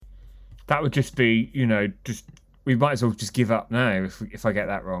That would just be, we might as well just give up now if I get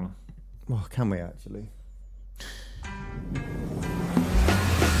that wrong. Well, can we actually?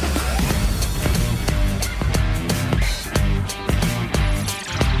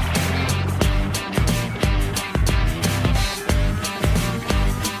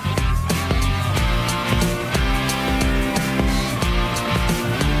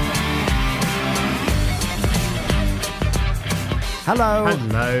 Hello.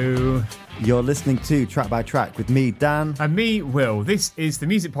 Hello. You're listening to Track by Track with me, Dan. And me, Will. This is the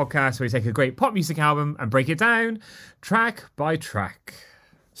music podcast where we take a great pop music album and break it down track by track.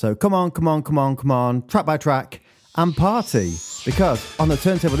 So come on, track by track and party. Because on the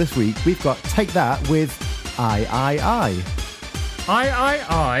turntable this week, we've got Take That with I.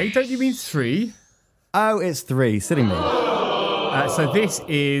 I. Don't you mean 3? Oh, it's 3. Silly me. So this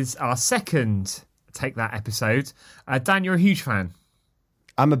is our second Take That episode. Dan, you're a huge fan.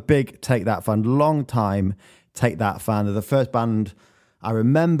 I'm a big Take That fan, long time Take That fan. They're the first band I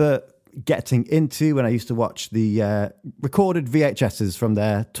remember getting into when I used to watch the recorded VHSs from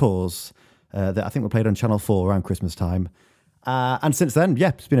their tours that I think were played on Channel 4 around Christmas time. And since then, yeah,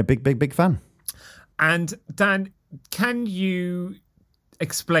 it's been a big fan. And Dan, can you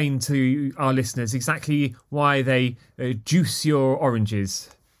explain to our listeners exactly why they juice your oranges?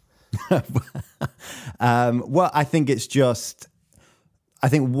 Well, I think it's just... I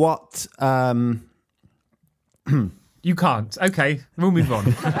think what... You can't. Okay, we'll move on.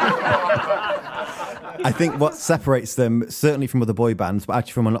 I think what separates them, certainly from other boy bands, but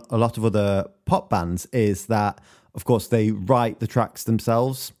actually from a lot of other pop bands, is that, of course, they write the tracks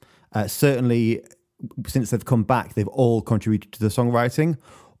themselves. Certainly, since they've come back, they've all contributed to the songwriting.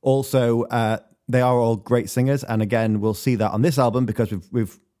 Also, they are all great singers. And again, we'll see that on this album because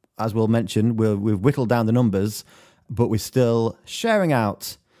we've as we'll mention, we've whittled down the numbers, but we're still sharing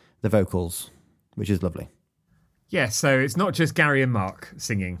out the vocals, which is lovely. Yeah, so it's not just Gary and Mark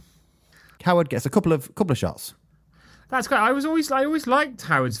singing. Howard gets a couple of shots. That's great. I always liked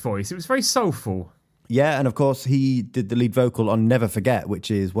Howard's voice. It was very soulful. Yeah, and of course he did the lead vocal on Never Forget,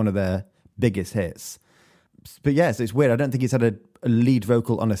 which is one of their biggest hits. But yes, it's weird. I don't think he's had a lead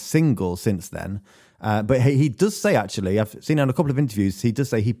vocal on a single since then. But he does say, actually, I've seen on a couple of interviews, he does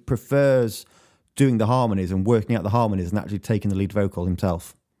say he prefers doing the harmonies and working out the harmonies and actually taking the lead vocal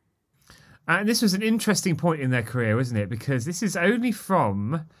himself. And this was an interesting point in their career, wasn't it? Because this is only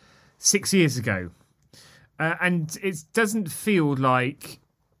from 6 years ago. And it doesn't feel like...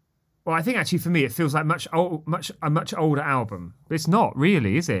 Well, I think actually for me, it feels like a much older album. But it's not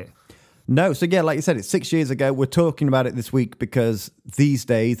really, is it? No. So yeah, like you said, it's 6 years ago. We're talking about it this week because these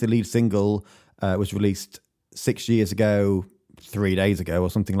days the lead single was released 6 years ago, 3 days ago or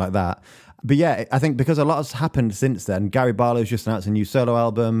something like that. But yeah, I think because a lot has happened since then. Gary Barlow's just announced a new solo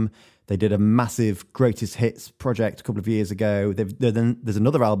album. They did a massive greatest hits project a couple of years ago. There's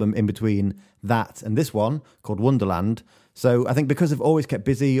another album in between that and this one called Wonderland. So I think because they've always kept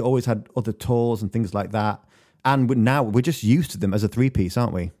busy, always had other tours and things like that. And now we're just used to them as a three-piece,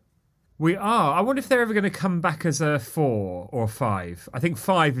 aren't we? We are. I wonder if they're ever going to come back as a 4 or 5. I think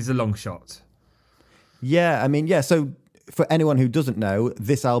 5 is a long shot. Yeah, I mean, yeah. So for anyone who doesn't know,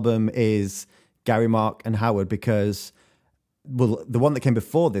 this album is Gary, Mark and Howard because... Well, the one that came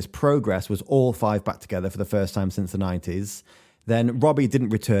before this, Progress, was all 5 back together for the first time since the 90s. Then Robbie didn't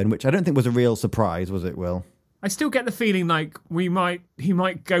return, which I don't think was a real surprise, was it, Will? I still get the feeling like he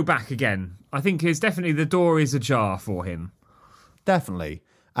might go back again. I think the door is ajar for him. Definitely.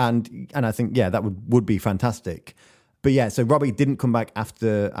 And I think, yeah, that would be fantastic. But yeah, so Robbie didn't come back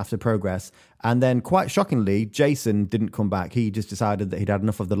after Progress. And then quite shockingly, Jason didn't come back. He just decided that he'd had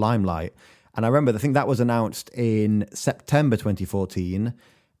enough of the limelight. And I remember, I think that was announced in September 2014.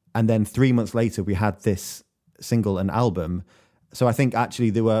 And then 3 months later, we had this single and album. So I think actually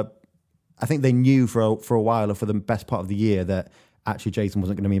they knew for a while or for the best part of the year that actually Jason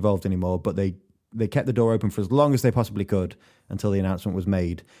wasn't going to be involved anymore. But they kept the door open for as long as they possibly could until the announcement was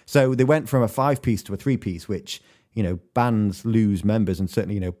made. So they went from a 5-piece to a 3-piece, which, bands lose members and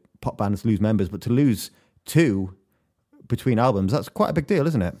certainly, pop bands lose members. But to lose 2 between albums, that's quite a big deal,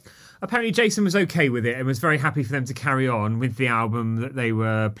 isn't it? Apparently Jason was okay with it and was very happy for them to carry on with the album that they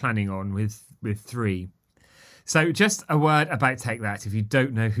were planning on with 3. So just a word about Take That, if you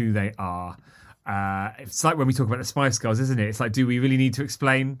don't know who they are. It's like when we talk about the Spice Girls, isn't it? It's like, do we really need to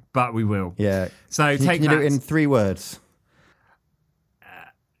explain? But we will. Yeah. So can you do it in 3 words?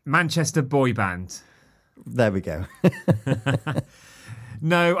 Manchester boy band. There we go.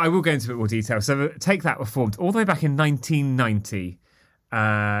 No, I will go into a bit more detail. So Take That were formed all the way back in 1990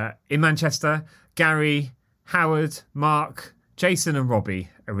 in Manchester. Gary, Howard, Mark, Jason and Robbie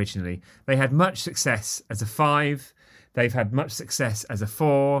originally. They had much success as a 5. They've had much success as a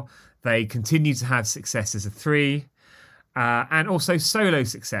 4. They continue to have success as a 3. And also solo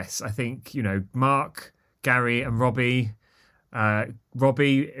success. I think, Mark, Gary and Robbie.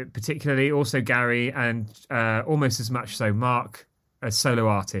 Robbie particularly, also Gary, and almost as much so Mark as solo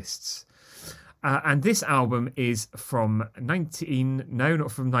artists. And this album is from 19... No,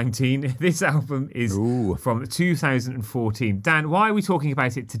 not from 19. This album is from 2014. Dan, why are we talking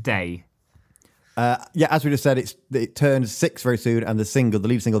about it today? As we just said, it turns 6 very soon, and the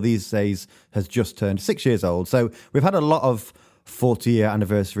lead single these days has just turned 6 years old. So we've had a lot of 40-year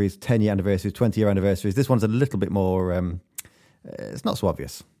anniversaries, 10-year anniversaries, 20-year anniversaries. This one's a little bit more... it's not so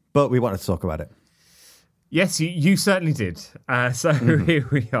obvious, but we wanted to talk about it. Yes, you certainly did. Here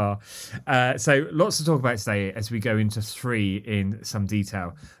we are. So lots to talk about today as we go into 3 in some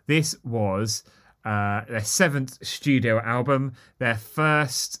detail. This was their 7th studio album, their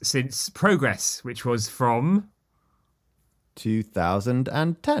first since Progress, which was from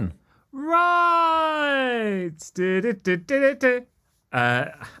 2010. Right.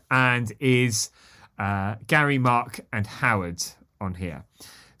 And is Gary, Mark and Howard on here.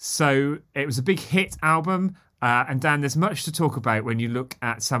 So it was a big hit album. And Dan, there's much to talk about when you look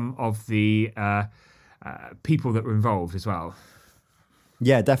at some of the people that were involved as well.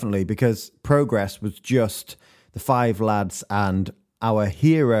 Yeah, definitely, because Progress was just the 5 lads and our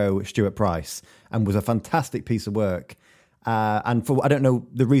hero, Stuart Price, and was a fantastic piece of work. And I don't know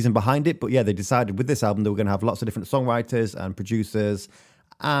the reason behind it, but yeah, they decided with this album they were going to have lots of different songwriters and producers.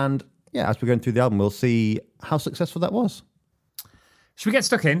 And yeah, as we're going through the album, we'll see how successful that was. Should we get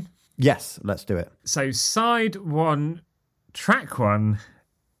stuck in? Yes, let's do it. So side 1, track 1,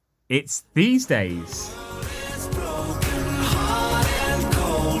 it's These Days.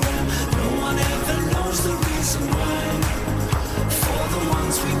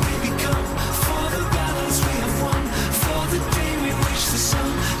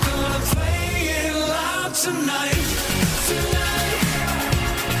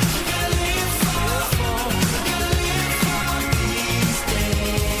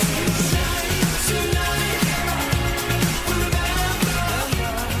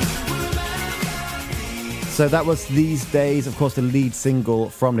 So that was These Days, of course, the lead single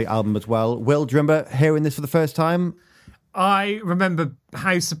from the album as well. Will, do you remember hearing this for the first time? I remember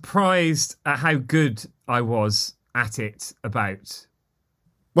how surprised at how good I was at it about.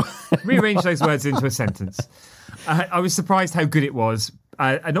 Rearrange those words into a sentence. I was surprised how good it was.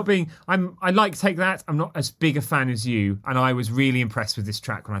 I like Take That. I'm not as big a fan as you, and I was really impressed with this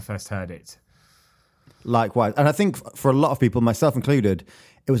track when I first heard it. Likewise. And I think for a lot of people, myself included,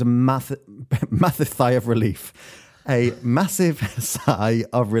 it was a massive sigh of relief. A massive sigh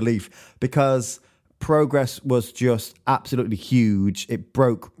of relief because Progress was just absolutely huge. It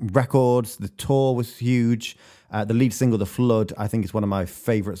broke records. The tour was huge. The lead single, The Flood, I think is one of my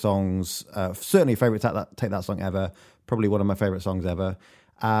favourite songs. Certainly a favourite Take That song ever. Probably one of my favourite songs ever.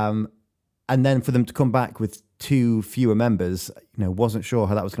 And then for them to come back with 2 fewer members, wasn't sure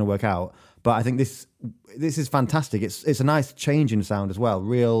how that was going to work out. But I think this is fantastic. It's a nice change in sound as well.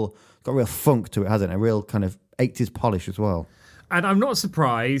 Got real funk to it, hasn't it? A real kind of 80s polish as well. And I'm not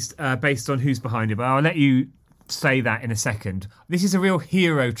surprised based on who's behind it, but I'll let you say that in a second. This is a real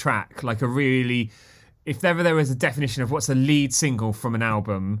hero track, like a really... If ever there was a definition of what's a lead single from an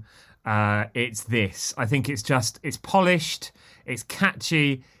album, it's this. I think it's polished, it's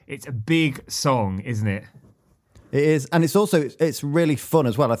catchy, it's a big song, isn't it? It is, and it's really fun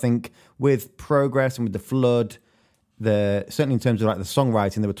as well. I think with Progress and with The Flood, certainly in terms of like the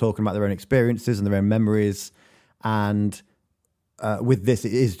songwriting, they were talking about their own experiences and their own memories, and with this,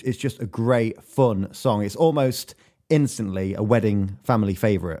 it's just a great fun song. It's almost instantly a wedding family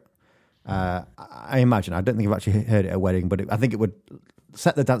favourite. I imagine. I don't think I've actually heard it at a wedding, but I think it would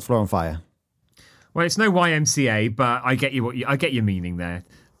set the dance floor on fire. Well, it's no YMCA, but I get your meaning there.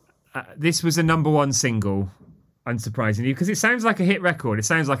 This was a number 1 single. Unsurprisingly, because it sounds like a hit record. It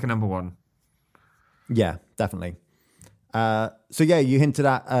sounds like a number 1. Yeah, definitely. So yeah, you hinted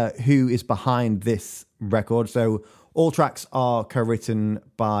at who is behind this record. So all tracks are co-written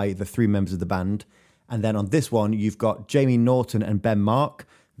by the 3 members of the band. And then on this one, you've got Jamie Norton and Ben Mark.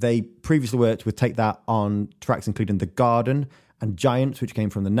 They previously worked with Take That on tracks including The Garden and Giants, which came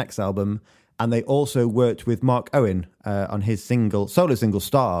from the next album. And they also worked with Mark Owen on his solo single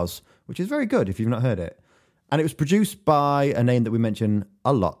Stars, which is very good if you've not heard it. And it was produced by a name that we mention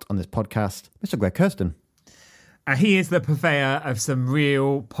a lot on this podcast, Mr. Greg Kurstin. He is the purveyor of some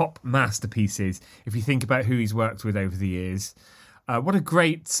real pop masterpieces. If you think about who he's worked with over the years, what a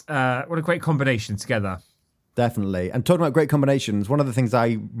great combination together. Definitely. And talking about great combinations, one of the things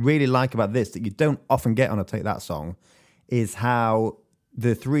I really like about this that you don't often get on a Take That song is how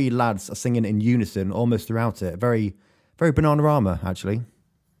the three lads are singing in unison almost throughout it. Very, very Bananarama, actually.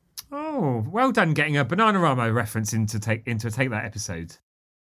 Oh, well done getting a Bananarama reference into a Take That episode.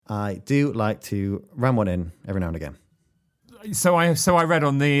 I do like to ram one in every now and again. So I read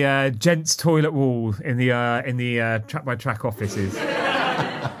on the gents' toilet wall in the track by track offices.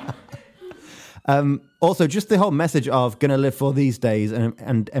 Also, just the whole message of gonna live for these days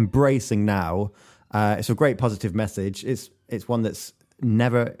and embracing now. It's a great positive message. It's one that's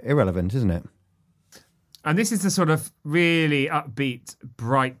never irrelevant, isn't it? And this is the sort of really upbeat,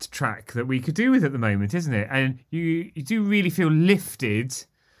 bright track that we could do with at the moment, isn't it? And you do really feel lifted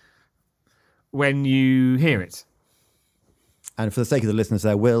when you hear it. And for the sake of the listeners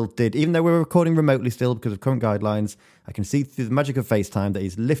there, Will did, even though we're recording remotely still because of current guidelines, I can see through the magic of FaceTime that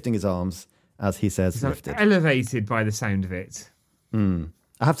he's lifting his arms as he says So lifted. elevated by the sound of it. I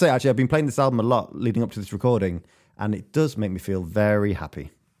have to say, actually, I've been playing this album a lot leading up to this recording, and it does make me feel very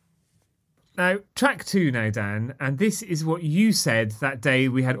happy. Now, track 2 now, Dan, and this is what you said that day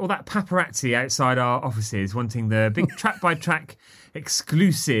we had all that paparazzi outside our offices wanting the big track-by-track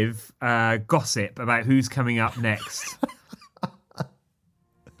exclusive gossip about who's coming up next.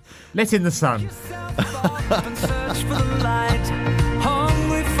 Let in the sun.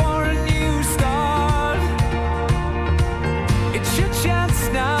 It's your chance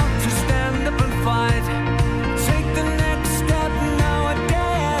now to stand up and fight. Take the next step now, a day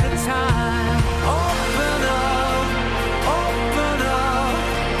at a time. Open up,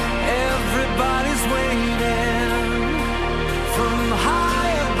 everybody's waiting. From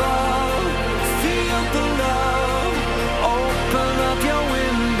high above, feel the love. Open up your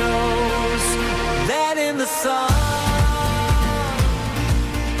windows, let in the sun.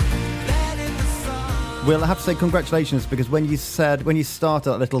 Will, I have to say congratulations, because when you started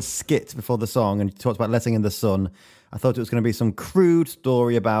that little skit before the song and you talked about letting in the sun, I thought it was going to be some crude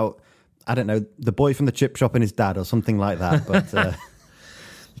story about, I don't know, the boy from the chip shop and his dad or something like that. But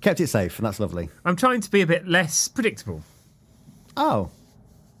you kept it safe, and that's lovely. I'm trying to be a bit less predictable. Oh,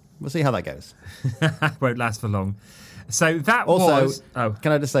 we'll see how that goes. Won't last for long. So that Also, was... Oh,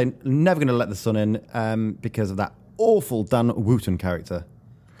 can I just say, never going to let the sun in because of that awful Dan Wooten character.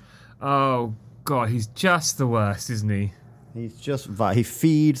 oh God, he's just the worst, isn't he? He's just, he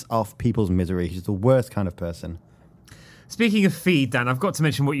feeds off people's misery. He's the worst kind of person. Speaking of feed, Dan, I've got to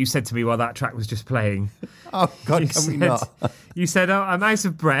mention what you said to me while that track was just playing. Oh, God, can we not? You said, oh, I'm out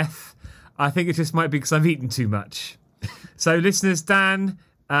of breath. I think it just might be because I've eaten too much. So, listeners, Dan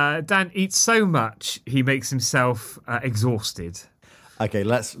eats so much, he makes himself exhausted. Okay,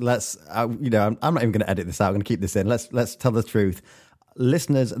 let's I'm not even going to edit this out. I'm going to keep this in. Let's tell the truth.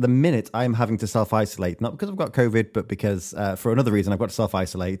 Listeners, at the minute, I'm having to self-isolate, not because I've got COVID, but because for another reason I've got to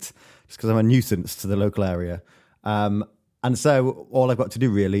self-isolate, just because I'm a nuisance to the local area. And so all I've got to do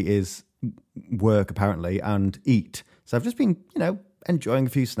really is work, apparently, and eat. So I've just been, enjoying a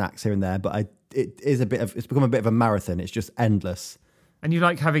few snacks here and there, but it's become a bit of a marathon. It's just endless. And you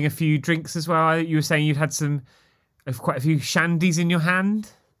like having a few drinks as well. You were saying you'd had quite a few shandies in your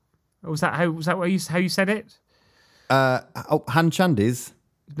hand. Or was that how you said it? Hand shandies.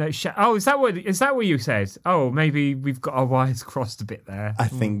 No, is that what you said? Oh, maybe we've got our wires crossed a bit there. I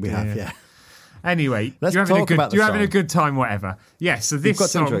think we have, yeah. Anyway, Let's you're talk about the you're song. having a good time, whatever. Yes, so this You've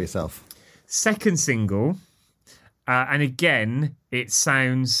got song, to enjoy yourself. second single, and again, it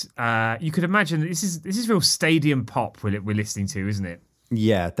sounds. You could imagine that this is real stadium pop we're listening to, isn't it?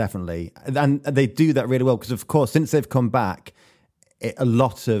 Yeah, definitely. And they do that really well because, of course, since they've come back, a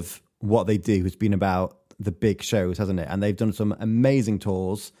lot of what they do has been about the big shows, hasn't it? And they've done some amazing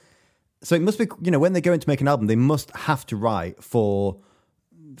tours. So it must be, when they go in to make an album, they must have to write for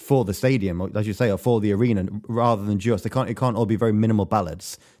the stadium, or, as you say, or for the arena, rather than just, it can't all be very minimal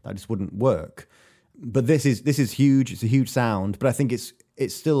ballads. That just wouldn't work. But this is huge. It's a huge sound, but I think it's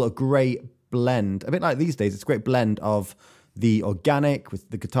still a great blend. A bit like these days, it's a great blend of the organic with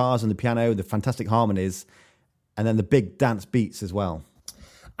the guitars and the piano, the fantastic harmonies, and then the big dance beats as well.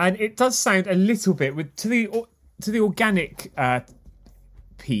 And it does sound a little bit to the organic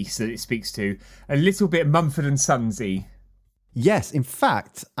piece that it speaks to, a little bit Mumford and Sonsy. Yes, in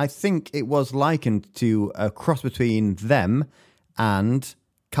fact, I think it was likened to a cross between them and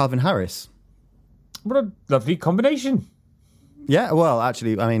Calvin Harris. What a lovely combination. Yeah, well,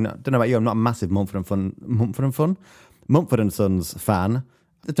 actually, I mean, I don't know about you, I'm not a massive Mumford and Sons fan.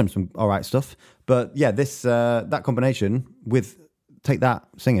 They've done some all right stuff. But yeah, that combination with Take That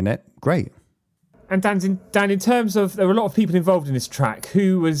singing it, great. And Dan, in terms of, there were a lot of people involved in this track.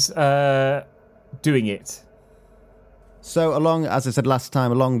 Who was doing it? So as I said last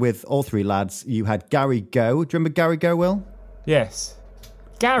time, along with all three lads, you had Gary Go. Do you remember Gary Go, Will? Yes.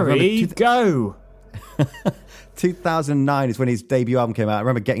 Gary, go! 2009 is when his debut album came out. I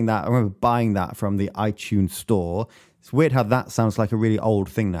remember getting that. I remember buying that from the iTunes store. It's weird how that sounds like a really old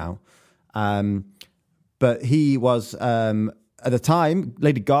thing now. But he was, at the time,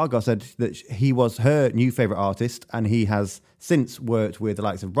 Lady Gaga said that he was her new favourite artist, and he has since worked with the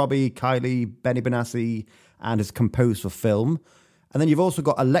likes of Robbie, Kylie, Benny Benassi, and has composed for film. And then you've also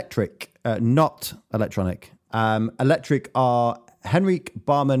got Electric, not electronic. Electric are Henrik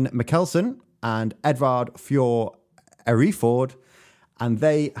Barman Mikkelsen and Edvard Fjord Eriford, and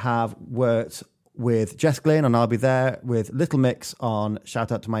they have worked with Jess Glynn on I'll Be There, with Little Mix on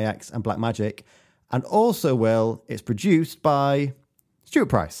Shout Out to My Ex and Black Magic, and also, Will, it's produced by Stuart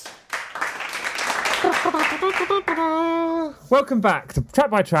Price. Welcome back to Track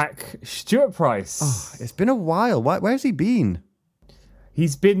by Track, Stuart Price. Oh, it's been a while. Where's he been?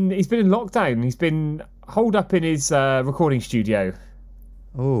 He's been in lockdown. He's been holed up in his recording studio.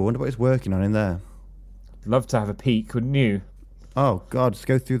 Oh, I wonder what he's working on in there. Love to have a peek, wouldn't you? Oh, God, just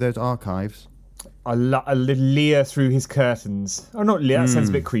go through those archives. A little leer through his curtains. Oh, not leer. That sounds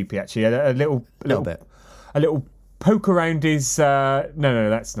a bit creepy, actually. A little bit. A little poke around his. No,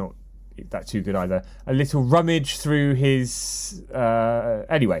 that's not. That's too good either. A little rummage through his.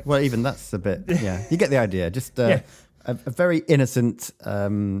 Anyway. Well, even that's a bit. Yeah, you get the idea. Just a very innocent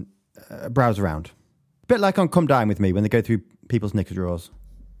browse around. A bit like on Come Dine With Me when they go through people's knicker drawers.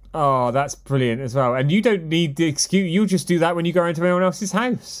 Oh, that's brilliant as well. And you don't need the excuse. You just do that when you go into anyone else's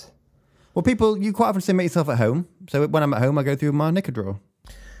house. Well, you quite often say make yourself at home. So when I'm at home, I go through my knicker drawer.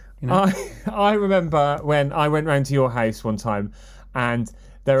 You know? I remember when I went round to your house one time, and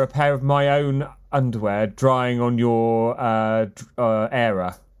there were a pair of my own underwear drying on your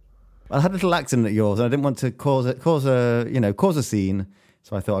era. I had a little accident at yours, and I didn't want to cause a scene.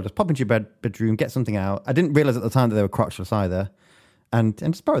 So I thought I'd just pop into your bedroom, get something out. I didn't realise at the time that they were crotchless either, and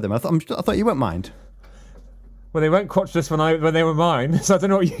just borrow them. I thought you wouldn't mind. Well, they weren't crotchless when they were mine, so I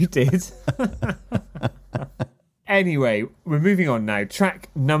don't know what you did. Anyway, we're moving on now. Track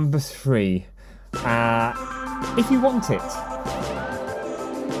number 3. If You Want It.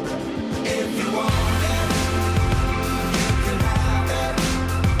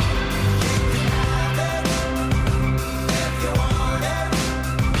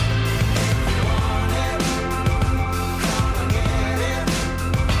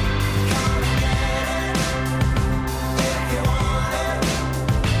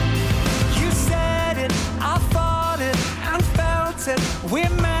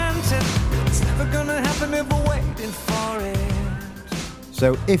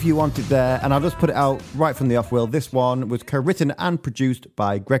 So If You Want It there, and I'll just put it out right from the off, Will. This one was co-written and produced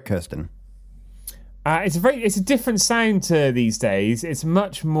by Greg Kurstin. It's a different sound to these days. It's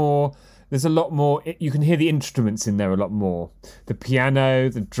much more. There's a lot more. You can hear the instruments in there a lot more. The piano,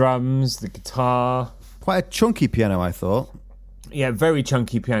 the drums, the guitar. Quite a chunky piano, I thought. Yeah, very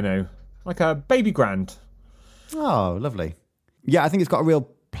chunky piano, like a baby grand. Oh, lovely. Yeah, I think it's got a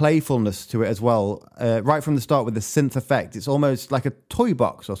real playfulness to it as well. Right from the start with the synth effect, it's almost like a toy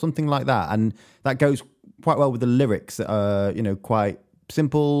box or something like that, and that goes quite well with the lyrics that are, quite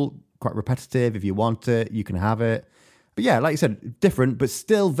simple, quite repetitive. If you want it, you can have it. But yeah, like you said, different, but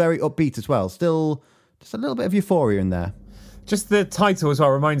still very upbeat as well. Still just a little bit of euphoria in there. Just the title as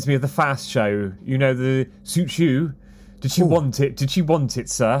well reminds me of the Fast Show. The Suit You. Did she want it? Did she want it,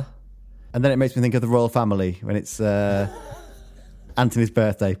 sir? And then it makes me think of the Royal Family when it's Anthony's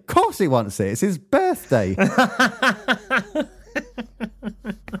birthday. Of course he wants it. It's his birthday.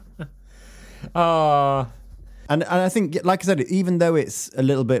 And I think, like I said, even though it's a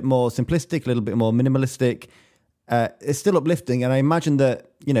little bit more simplistic, a little bit more minimalistic, it's still uplifting. And I imagine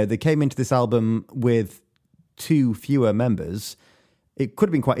that, they came into this album with 2 fewer members. It could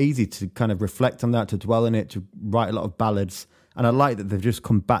have been quite easy to kind of reflect on that, to dwell in it, to write a lot of ballads. And I like that they've just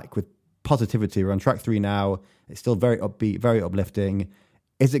come back with positivity. We're on track 3 now. It's still very upbeat, very uplifting.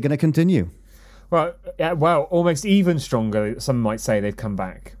 Is it going to continue? Well, almost even stronger, some might say they've come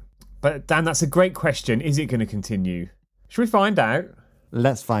back. But Dan, that's a great question. Is it going to continue? Should we find out?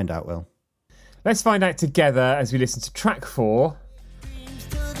 Let's find out, Will. Let's find out together as we listen to track 4,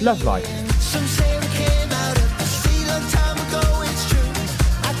 Love Life. Some say we came out of the sea long time ago, it's true.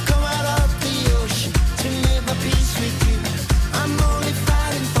 I come out of the ocean to make my peace with you. I'm only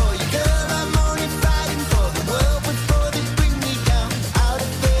fighting for you, girl, I'm only fighting for the world before they bring me down, out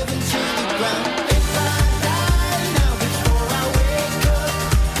of heaven to the ground. If I die now before I wake up,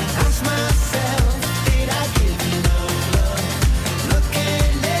 ask myself, did I give you no love?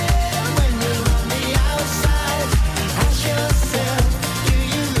 Looking in when you're on the outside, as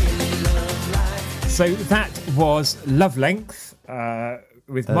So that was Love Length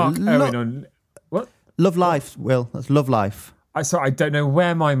with Mark Owen on... What? Love Life, Will. That's Love Life. I don't know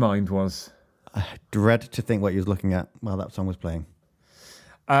where my mind was. I dread to think what you was looking at while that song was playing.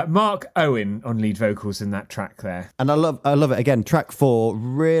 Mark Owen on lead vocals in that track there. And I love it. Again, track 4,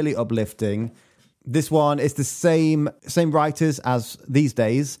 really uplifting. This one is the same writers as These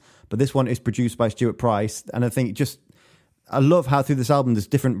Days, but this one is produced by Stuart Price. And I think I love how through this album there's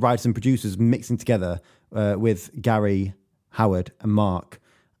different writers and producers mixing together with Gary, Howard and Mark.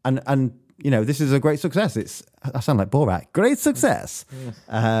 And you know, this is a great success. I sound like Borat. Great success.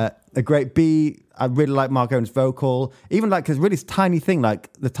 A great beat. I really like Mark Owen's vocal. Even like a really tiny thing like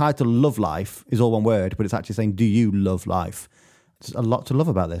the title Love Life is all one word, but it's actually saying, do you love life? There's a lot to love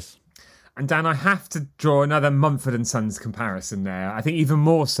about this. And Dan, I have to draw another Mumford & Sons comparison there. I think even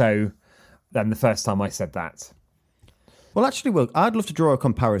more so than the first time I said that. Well, actually, Will, I'd love to draw a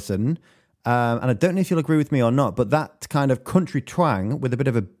comparison. And I don't know if you'll agree with me or not, but that kind of country twang with a bit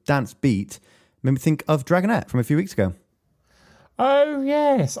of a dance beat made me think of Dragonette from a few weeks ago. Oh,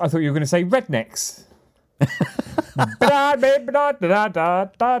 yes. I thought you were going to say Rednecks.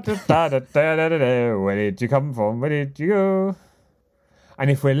 Where did you come from? Where did you go? And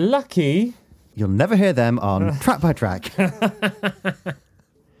if we're lucky... You'll never hear them on Track by Track. I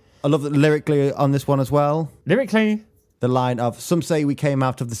love that lyrically on this one as well. Lyrically... The line of, some say we came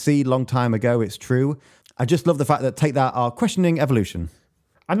out of the sea long time ago, it's true. I just love the fact that Take That are questioning evolution.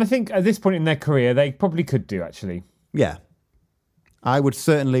 And I think at this point in their career, they probably could do, actually. Yeah. I would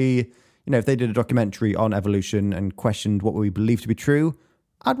certainly, you know, if they did a documentary on evolution and questioned what we believe to be true,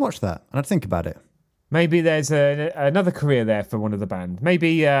 I'd watch that and I'd think about it. Maybe there's another career there for one of the band.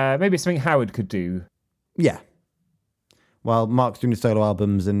 Maybe it's something Howard could do. Yeah. While Mark's doing his solo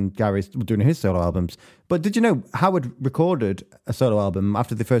albums and Gary's doing his solo albums. But did you know Howard recorded a solo album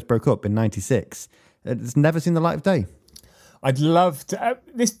after they first broke up in 96? It's never seen the light of day. I'd love to...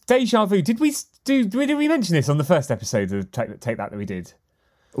 this Deja Vu, did we mention this on the first episode of Take That we did?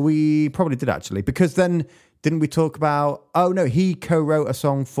 We probably did, actually. Because then, didn't we talk about... Oh, no, he co-wrote a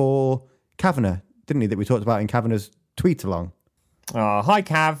song for Kavanagh, didn't he, that we talked about in Kavanagh's tweet-along? Oh, hi,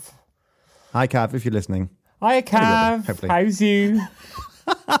 Cav. Hi, Cav, if you're listening. Hi, Cav. Hopefully. How's you?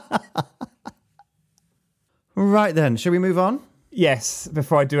 Right then, shall we move on? Yes,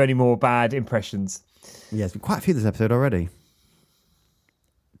 before I do any more bad impressions. Yes, quite a few this episode already.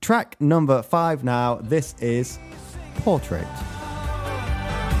 Track number 5 now. This is Portrait.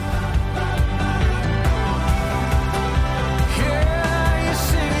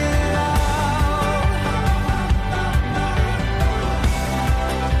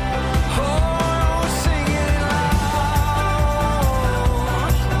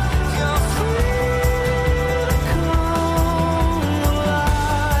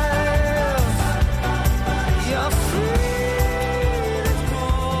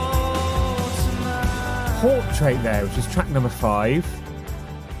 Portrait there, which is track number 5.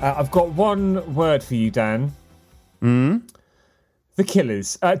 I've got one word for you, Dan. The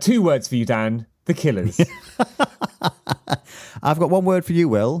Killers. 2 words for you, Dan. The Killers. I've got one word for you,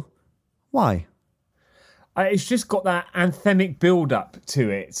 Will. Why? It's just got that anthemic build-up to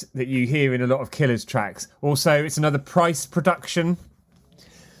it that you hear in a lot of Killers tracks. Also, it's another Price production.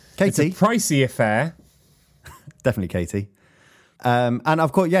 Katie. It's a pricey affair. Definitely Katie. And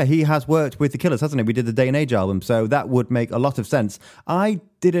of course, yeah, he has worked with the Killers, hasn't he? We did the Day and Age album, so that would make a lot of sense. I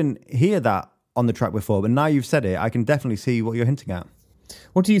didn't hear that on the track before, but now you've said it, I can definitely see what you're hinting at.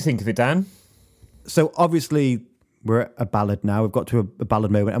 What do you think of it, Dan? So obviously, we're at a ballad now. We've got to a ballad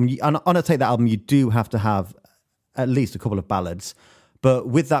moment. And on a Take That album, you do have to have at least a couple of ballads. But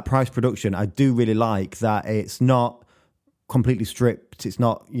with that Price production, I do really like that it's not completely stripped. It's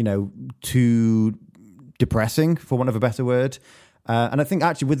not, you know, too depressing, for want of a better word. And I think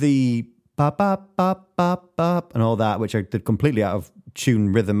actually with the ba ba ba ba ba and all that, which I did completely out of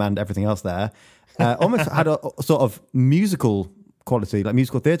tune, rhythm, and everything else there, almost had a sort of musical quality, like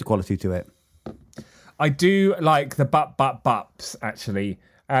musical theatre quality to it. I do like the bups actually,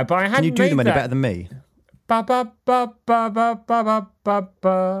 but I hadn't. Can you do them any that. better than me? Ba ba ba ba ba ba ba ba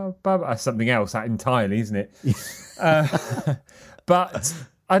ba ba. That's something else entirely, isn't it? But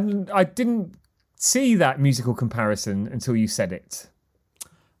I didn't see that musical comparison until you said it.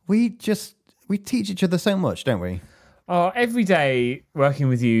 We teach each other so much, don't we? Oh, every day working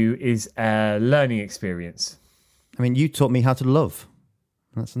with you is a learning experience. I mean, you taught me how to love.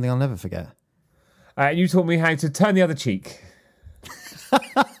 That's something I'll never forget. You taught me how to turn the other cheek.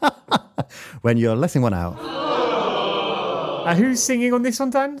 When you're letting one out. Who's singing on this one,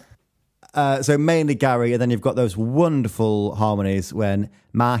 Dan? So mainly Gary, and then you've got those wonderful harmonies when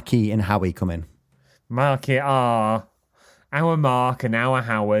Marky and Howie come in. Mark it our Mark and our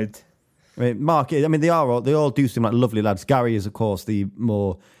Howard. I mean, Mark, they all do seem like lovely lads. Gary is, of course, the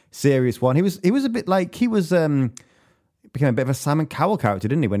more serious one. He was a bit like, became a bit of a Simon Cowell character,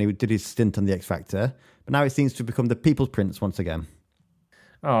 didn't he, when he did his stint on the X Factor? But now he seems to have become the People's Prince once again.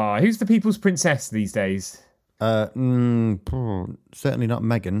 Oh, who's the People's Princess these days? Certainly not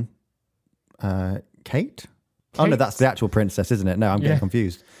Meghan. Kate? Oh no, that's the actual princess, isn't it? No, I'm getting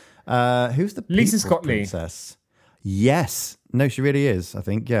confused. Who's the Lisa People's Scott Lee. Princess? Yes. No, she really is, I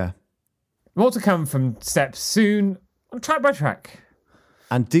think, yeah. More to come from Steps soon on Track by Track.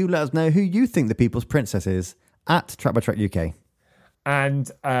 And do let us know who you think the People's Princess is at Track by Track UK.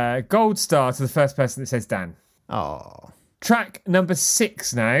 And gold star to the first person that says Dan. Oh. Track number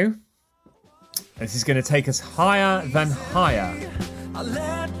 6 now. This is going to take us higher than higher. I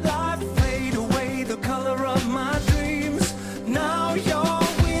let life fade away the color of my dreams. Now you're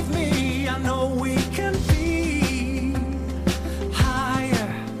with me. I know we can be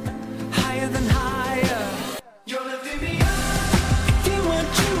higher, higher than higher. You're lifting me up. If you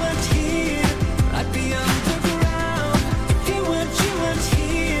weren't here, I'd be underground. If you weren't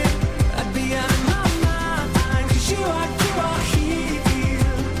here, I'd be out of my mind. 'Cause you are here. You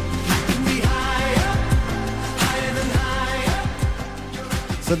can be higher, higher than higher.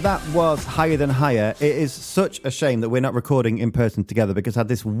 So that was Higher Than Higher. It is such a shame that we're not recording in person together, because I had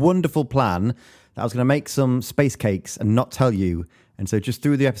this wonderful plan that I was going to make some space cakes and not tell you. And so just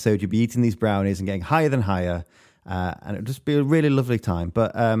through the episode, you'd be eating these brownies and getting higher than higher. And it would just be a really lovely time.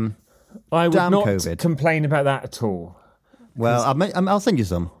 But I would damn not COVID. complain about that at all. Well, I'll send you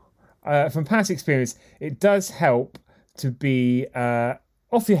some. From past experience, it does help to be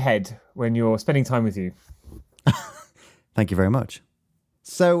off your head when you're spending time with you. Thank you very much.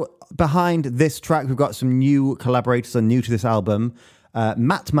 So behind this track, we've got some new collaborators and new to this album.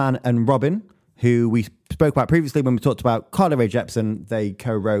 Mattman and Robin, who we spoke about previously when we talked about Carly Rae Jepsen. They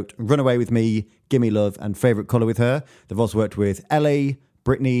co-wrote Runaway With Me, Gimme Love and Favourite Colour with her. They've also worked with Ellie,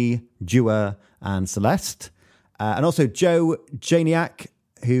 Brittany, Dua and Celeste. And also Joe Janiak,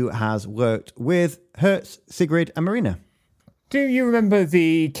 who has worked with Hertz, Sigrid and Marina. Do you remember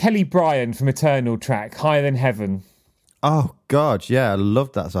the Kelly Bryan from Eternal track, Higher Than Heaven? Oh, God, yeah, I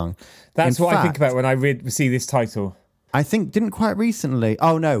loved that song. That's In what I think fact, about when I see this title. I think didn't quite recently.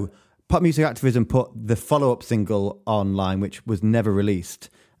 Oh, no. Pop Music Activism put the follow-up single online, which was never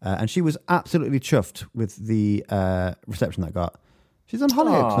released. And she was absolutely chuffed with the reception that got. She's on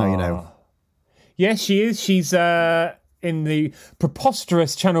Hollyoaks now, you know. Yes, she is. She's in the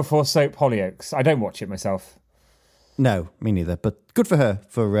preposterous Channel 4 soap Hollyoaks. I don't watch it myself. No, me neither. But good for her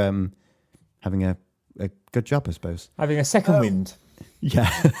for having a good job, I suppose. Having a second wind. Yeah.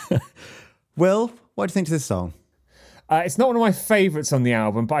 Will, what do you think to this song? It's not one of my favourites on the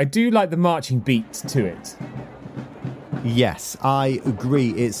album, but I do like the marching beat to it. Yes, I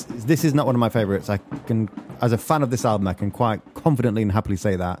agree. This is not one of my favourites. I can, as a fan of this album, I can quite confidently and happily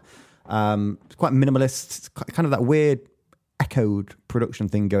say that. It's quite minimalist. It's kind of that weird echoed production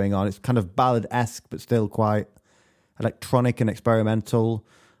thing going on. It's kind of ballad-esque, but still quite electronic and experimental.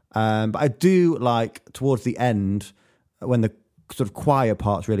 But I do like towards the end when the sort of choir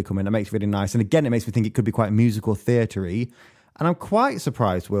parts really come in. It makes it really nice. And again, it makes me think it could be quite musical theatre-y. And I'm quite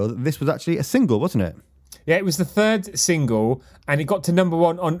surprised, Will, that this was actually a single, wasn't it? Yeah, it was the third single, and it got to number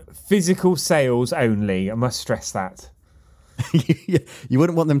 1 on physical sales only. I must stress that. You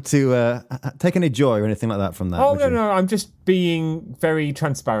wouldn't want them to take any joy or anything like that from that. Oh, would you? no, I'm just being very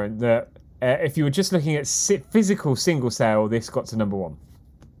transparent that if you were just looking at physical single sale, this got to number 1.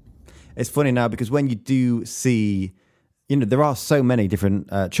 It's funny now because when you do see, you know, there are so many different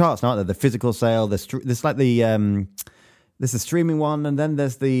charts, aren't there? The physical sale, there's like the there's the streaming one, and then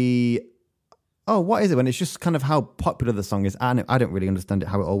there's the what is it? When it's just kind of how popular the song is. I don't really understand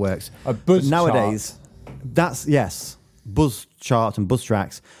how it all works. A buzz nowadays, chart. That's buzz charts and buzz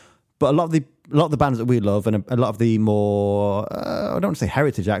tracks. But a lot of the bands that we love, and a lot of the more I don't want to say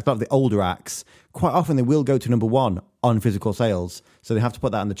heritage acts, a lot of the older acts, quite often they will go to number 1 on physical sales. So they have to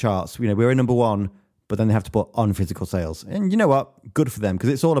put that in the charts. You know, we're in number 1, but then they have to put on physical sales. And you know what? Good for them, because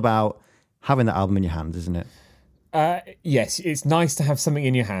it's all about having that album in your hands, isn't it? Yes, it's nice to have something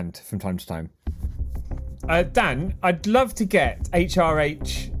in your hand from time to time. Dan, I'd love to get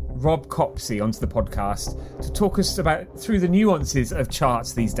HRH Rob Copsey onto the podcast to talk us through the nuances of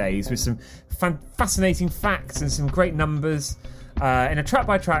charts these days with some fascinating facts and some great numbers in a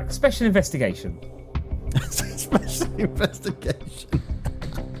track-by-track special investigation. Special investigation.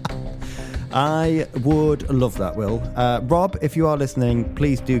 I would love that, Will. Rob, if you are listening,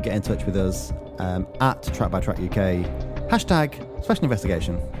 please do get in touch with us at Track by Track UK. # special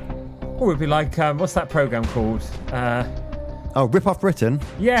investigation. Or it'd be like, what's that programme called? Oh, Rip Off Britain.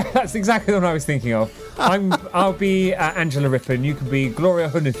 Yeah, that's exactly what I was thinking of. I'll be Angela Rippon, you could be Gloria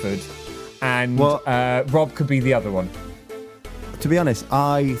Hunniford, and Rob could be the other one. To be honest,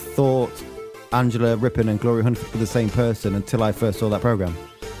 I thought Angela Rippon and Gloria Hunniford were the same person until I first saw that programme.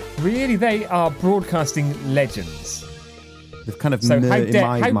 Really? They are broadcasting legends. They've kind of So in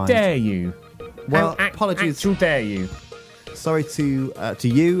my how mind. dare you? Well, How apologies. actual dare you? Sorry to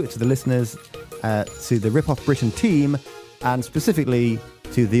you, to the listeners, to the Rip Off Britain team, and specifically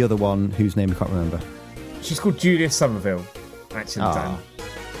to the other one whose name I can't remember. She's called Julia Somerville, actually, Ah. Dan.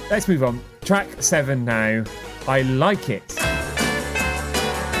 Let's move on. Track 7 now. I Like It.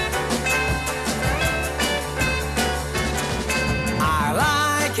 I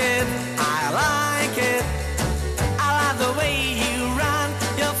like it, I like it. I like the way you run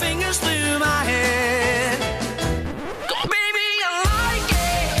your fingers through my hair. Baby, I like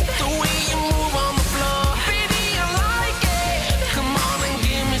it, the way you move on the floor. Baby, I like it, come on and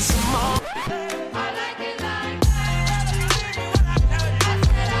give me some more. I like it like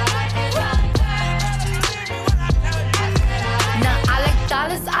Now I like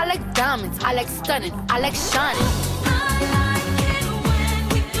dollars, I like diamonds, I like stunning, I like shining.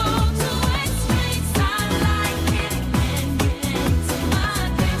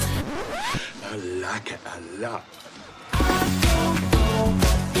 I like it a lot.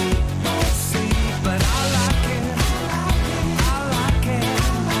 but I like it. I like it.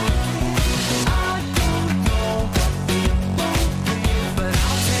 I don't know what people think, but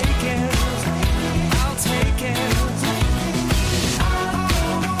I'll take it. I'll take it. I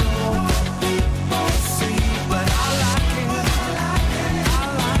don't know what people see, but I like it. I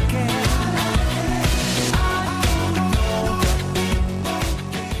like it. I don't know what people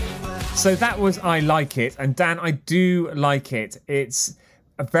think. So that was I Like It. And Dan, I do like it. It's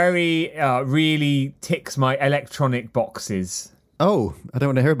a very, really ticks my electronic boxes. Oh, I don't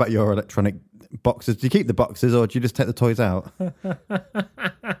want to hear about your electronic boxes. Do you keep the boxes or do you just take the toys out?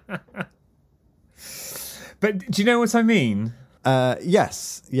 But do you know what I mean?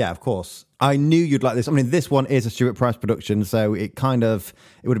 Yes. Yeah, of course. I knew you'd like this. I mean, this one is a Stuart Price production, so it would have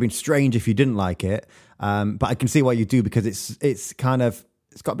been strange if you didn't like it. But I can see why you do, because it's got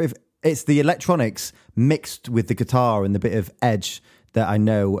a bit of, it's the electronics mixed with the guitar and the bit of edge that I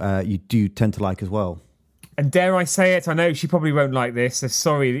know you do tend to like as well. And dare I say it, I know she probably won't like this, so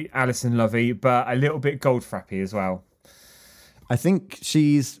sorry, Alison Lovey, but a little bit Goldfrappy as well. I think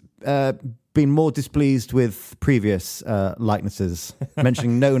she's been more displeased with previous likenesses,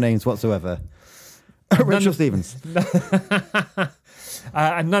 mentioning no names whatsoever. Rachel Stevens.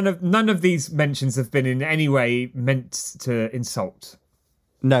 And none of these mentions have been in any way meant to insult.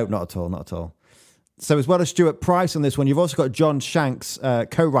 No, not at all, not at all. So as well as Stuart Price on this one, you've also got John Shanks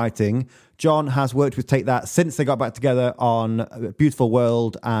co-writing. John has worked with Take That since they got back together on Beautiful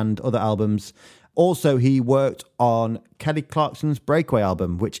World and other albums. Also, he worked on Kelly Clarkson's Breakaway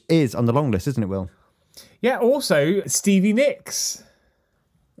album, which is on the long list, isn't it, Will? Yeah, also Stevie Nicks.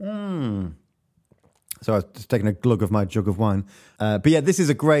 So I was just taking a glug of my jug of wine. But yeah, this is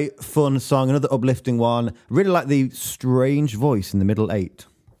a great, fun song, another uplifting one. Really like the strange voice in the middle eight.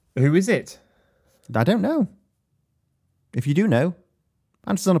 Who is it? I don't know. If you do know,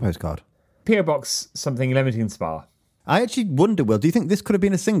 answers on a postcard. PO Box something Leamington Spa. I actually wonder, Will, do you think this could have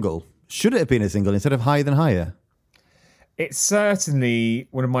been a single? Should it have been a single instead of Higher Than Higher? It's certainly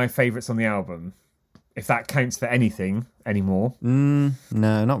one of my favourites on the album, if that counts for anything anymore. No,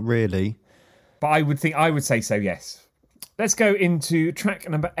 not really. But I would say so, yes. Let's go into track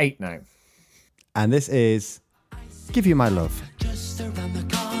number 8 now. And this is Give You My Love. Just around the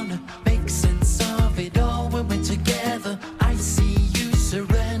corner, make sense of it all when we're together. I see you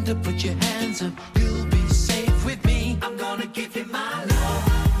surrender, put your hands up, you'll be safe with me. I'm gonna give you my love,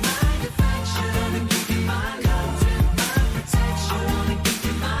 my affection. Gonna give you my love, my protection. I wanna give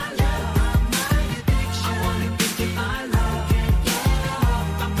you my love, my addiction. I wanna give you my love,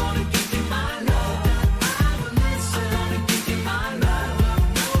 yeah. I'm gonna give you my love, I will listen. I wanna give you my love,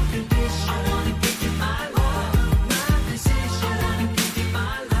 no condition. I wanna give you my love, my decision. I wanna give you my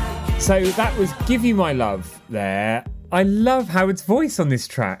love. So that was Give You My Love there. I love Howard's voice on this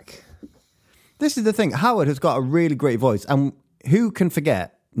track. This is the thing. Howard has got a really great voice, and who can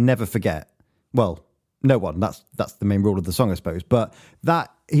forget, never forget. Well, no one. That's the main rule of the song, I suppose. But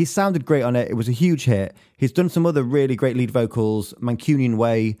that he sounded great on it. It was a huge hit. He's done some other really great lead vocals, Mancunian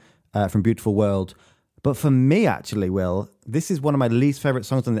Way from Beautiful World. But for me, actually, Will, this is one of my least favourite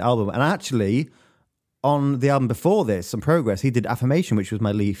songs on the album. And actually, on the album before this, on Progress, he did Affirmation, which was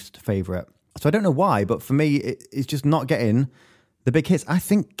my least favourite. So I don't know why, but for me, it's just not getting The big hits. I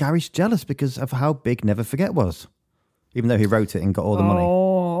think Gary's jealous because of how big Never Forget was. Even though he wrote it and got all the money.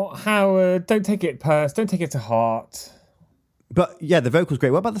 Oh, Howard, don't take it don't take it to heart. But yeah, the vocal's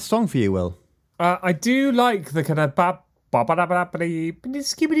great. What about the song for you, Will? I do like the kind of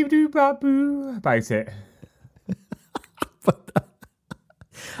skibidi-doo-ba-boo about it.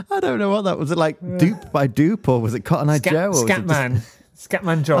 I don't know what that was. It like Dupe by Dupe, or was it Cotton Eye Joe? Or was it Scatman.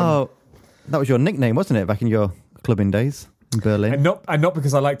 Scatman John. Oh, that was your nickname, wasn't it, back in your clubbing days in Berlin? And not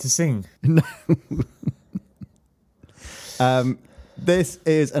because I like to sing. This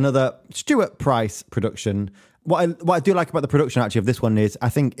is another Stuart Price production. What I do like about the production actually of this one is I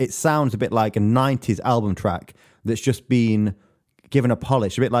think it sounds a bit like a 90s album track that's just been given a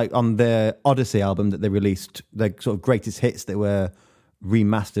polish, a bit like on the Odyssey album that they released, the sort of greatest hits that were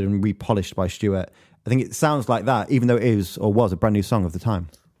remastered and repolished by Stuart. I think it sounds like that, even though it is or was a brand new song of the time.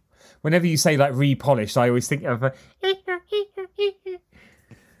 Whenever you say like repolished, I always think of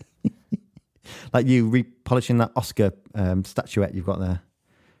like you repolishing that Oscar statuette you've got there.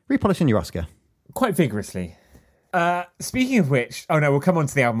 Repolishing your Oscar. Quite vigorously. Speaking of which, oh no, we'll come on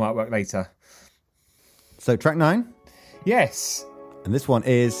to the album artwork later. So track 9. Yes. And this one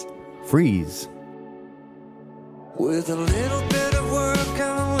is Freeze. With a little bit of work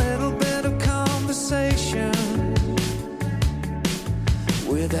and a little bit of conversation,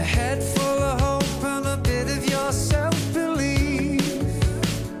 with a head full of hope and a bit of your self-belief,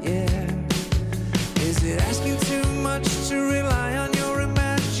 yeah. Is it asking too much to rely on your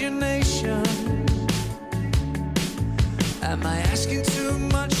imagination? Am I asking too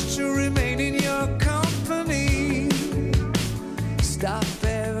much to remain in your company? Stop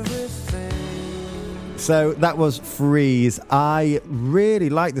everything. So that was Freeze. I really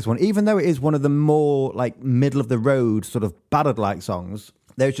like this one, even though it is one of the more like middle of the road sort of ballad-like songs.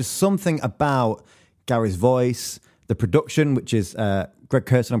 There's just something about Gary's voice, the production, which is Greg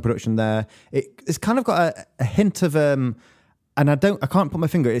Kurstin on production there. It's kind of got a hint of and I can't put my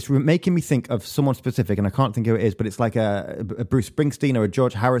finger. It's making me think of someone specific, and I can't think who it is. But it's like a Bruce Springsteen or a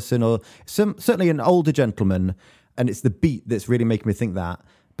George Harrison or certainly an older gentleman. And it's the beat that's really making me think that.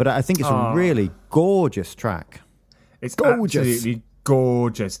 But I think it's a really gorgeous track. It's gorgeous. Absolutely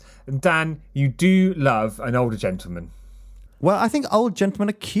gorgeous. And Dan, you do love an older gentleman. Well, I think old gentlemen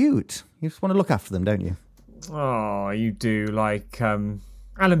are cute. You just want to look after them, don't you? Oh, you do, like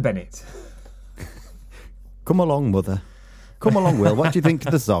Alan Bennett. Come along, mother. Come along, Will. What do you think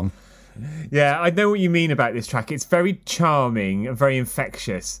of the song? Yeah, I know what you mean about this track. It's very charming and very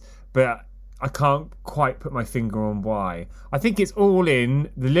infectious, but I can't quite put my finger on why. I think it's all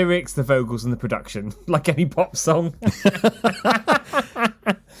in the lyrics, the vocals, and the production, like any pop song.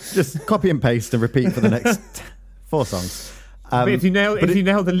 Just copy and paste and repeat for the next 4 songs. But if you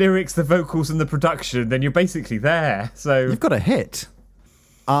nail the lyrics, the vocals, and the production, then you're basically there. So you've got a hit.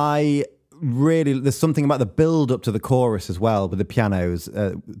 There's something about the build up to the chorus as well with the pianos.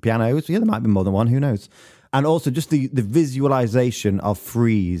 Yeah, there might be more than one. Who knows? And also just the visualization of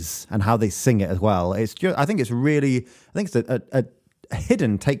Freeze and how they sing it as well. I think it's a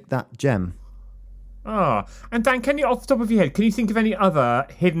hidden Take That gem. And Dan, can you, off the top of your head, can you think of any other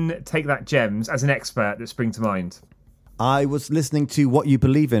hidden Take That gems as an expert that spring to mind? I was listening to What You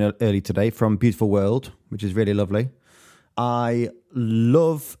Believe In early today from Beautiful World, which is really lovely. I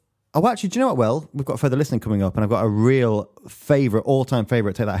love... Oh, actually, do you know what, Will? We've got further listening coming up, and I've got a real favourite, all-time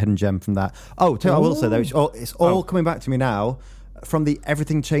favourite, Take That hidden gem from that. Oh, tell you what I will say, though, it's all coming back to me now from the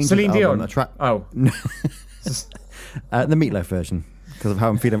Everything Changes Celine album. Dion. The Meatloaf version, because of how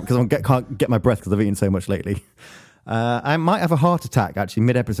I'm feeling, because I can't get my breath because I've eaten so much lately. I might have a heart attack, actually,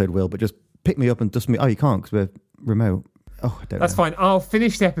 mid-episode, Will, but just pick me up and dust me. Oh, you can't, because we're remote. Oh, I don't That's know. fine. I'll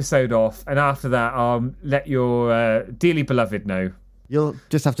finish the episode off, and after that, I'll let your dearly beloved know. You'll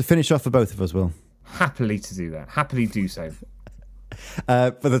just have to finish off for both of us, Will. Happily to do that. Happily do so.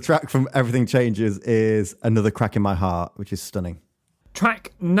 But the track from Everything Changes is Another Crack in My Heart, which is stunning.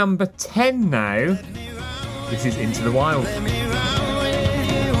 Track number 10 now. This is Into the Wild. Let me run with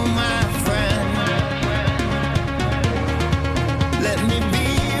you, my friend. Let me be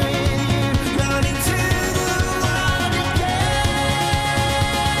with you, run into the wild again.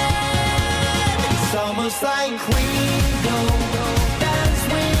 It's almost like we go dance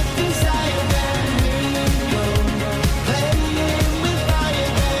with desire, then we go playing with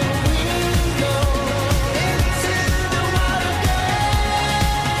fire, then we go into the wild again.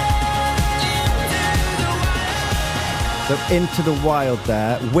 So Into the Wild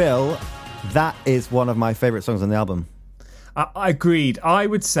there. Will, that is one of my favourite songs on the album. Agreed. I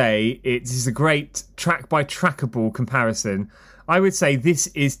would say it is a great track-by-trackable comparison. I would say this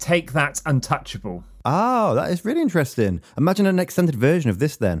is Take That Untouchable. Oh, that is really interesting. Imagine an extended version of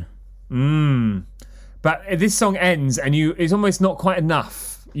this then. But this song ends and it's almost not quite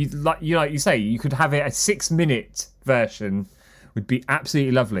enough. Like you say, you could have it a 6-minute version would be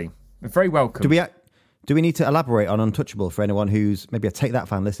absolutely lovely. Very welcome. Do we need to elaborate on Untouchable for anyone who's maybe a Take That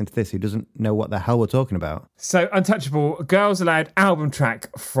fan listening to this who doesn't know what the hell we're talking about? So Untouchable, Girls Aloud album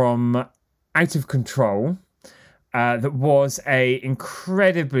track from Out of Control. That was a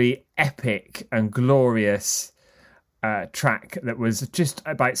incredibly epic and glorious track that was just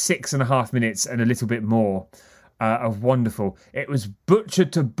about 6.5 minutes and a little bit more of wonderful. It was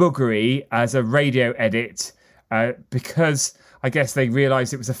butchered to boogery as a radio edit because I guess they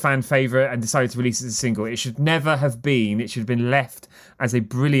realised it was a fan favourite and decided to release it as a single. It should never have been. It should have been left as a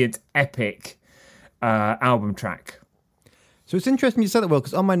brilliant, epic album track. So it's interesting you said that, Will,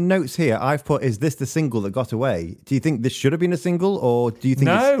 because on my notes here, I've put, is this the single that got away? Do you think this should have been a single, or do you think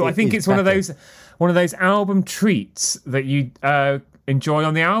I think it's one of those album treats that you enjoy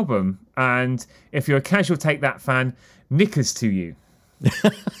on the album. And if you're a casual Take That fan, knickers to you.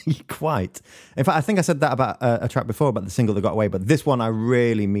 Quite. In fact, I think I said that about a track before about the single that got away, but this one I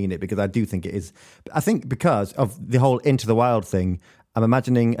really mean it because I do think it is. I think because of the whole Into the Wild thing, I'm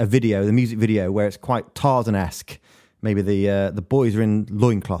imagining a video, the music video, where it's quite Tarzan-esque. Maybe the boys are in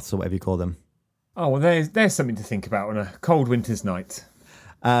loincloths or whatever you call them. Oh, well, there's something to think about on a cold winter's night.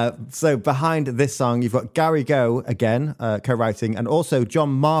 So behind this song, you've got Gary Go again, co-writing, and also John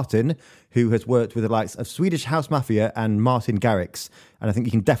Martin, who has worked with the likes of Swedish House Mafia and Martin Garrix. And I think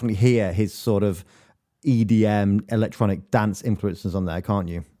you can definitely hear his sort of EDM, electronic dance influences on there, can't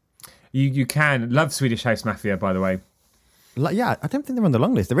you? You can. Love Swedish House Mafia, by the way. Yeah, I don't think they're on the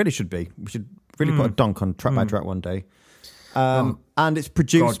long list. They really should be. We should really put a donk on track by track one day. And it's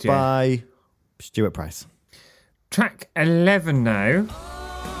produced by Stuart Price. Track 11 now.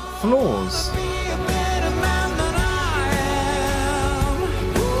 Flaws. Be a better man than I am.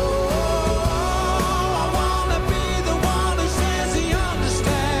 I wanna be the one who says he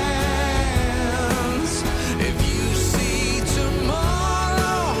understands. If you see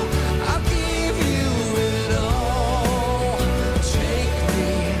tomorrow, I'll give you it all. Take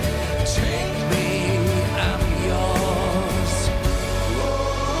me, I'm yours.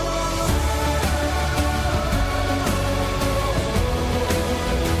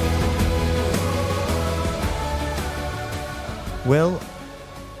 Will,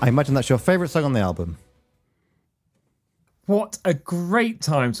 I imagine that's your favourite song on the album. What a great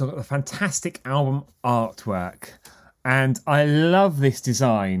time to look at the fantastic album artwork. And I love this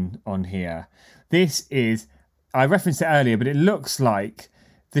design on here. This is, I referenced it earlier, but it looks like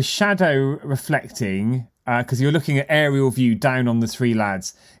the shadow reflecting, because you're looking at aerial view down on the three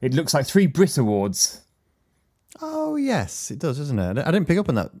lads. It looks like 3 Brit Awards. Oh, yes, it does, doesn't it? I didn't pick up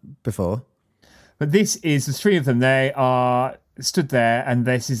on that before. But this is the 3 of them. They are stood there, and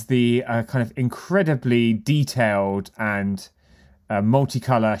this is the kind of incredibly detailed and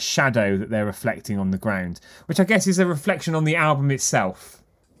multicolour shadow that they're reflecting on the ground, which I guess is a reflection on the album itself.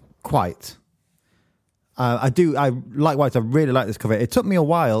 Quite. Likewise, I really like this cover. It took me a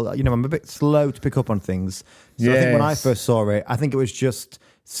while. You know, I'm a bit slow to pick up on things. So I think when I first saw it, I think it was just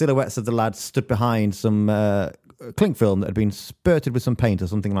silhouettes of the lads stood behind some clink film that had been spurted with some paint or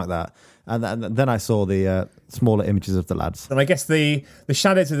something like that. And then I saw the smaller images of the lads. And I guess the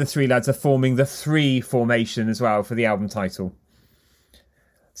shadows of the 3 lads are forming the 3 formation as well for the album title.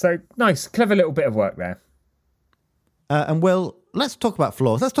 So nice, clever little bit of work there. And Will, let's talk about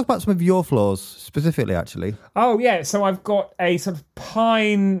flaws. Let's talk about some of your flaws specifically, actually. Oh, yeah. So I've got a sort of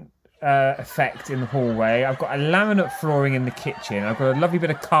pine effect in the hallway. I've got a laminate flooring in the kitchen. I've got a lovely bit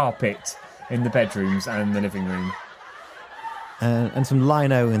of carpet in the bedrooms and the living room. And some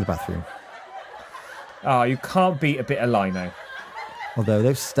lino in the bathroom. Oh, you can't beat a bit of lino. Although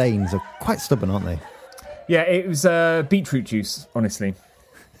those stains are quite stubborn, aren't they? Yeah, it was beetroot juice, honestly.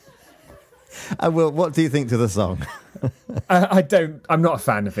 And Will, what do you think to the song? I'm not a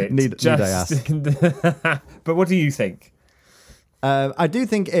fan of it. Need I ask? But what do you think? I do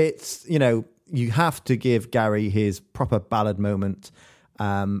think it's, you have to give Gary his proper ballad moment.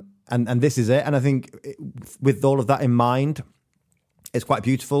 And this is it. And I think with all of that in mind, it's quite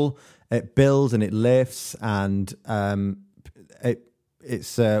beautiful. It builds and it lifts, and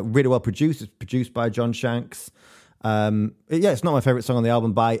it's really well produced. It's produced by John Shanks. It's not my favourite song on the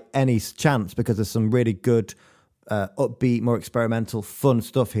album by any chance, because there's some really good, upbeat, more experimental, fun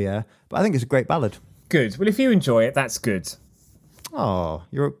stuff here. But I think it's a great ballad. Good. Well, if you enjoy it, that's good. Oh,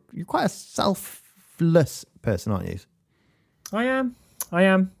 you're quite a selfless person, aren't you? I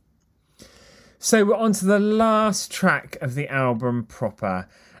am. So we're on to the last track of the album proper.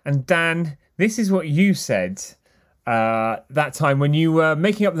 And Dan, this is what you said that time when you were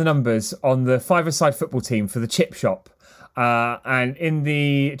making up the numbers on the five-a-side football team for the chip shop. And in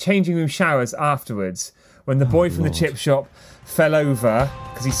the changing room showers afterwards, when the boy from the chip shop fell over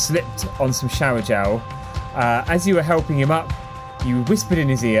because he slipped on some shower gel, as you were helping him up, you whispered in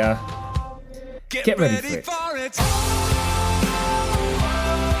his ear, "Get ready for it."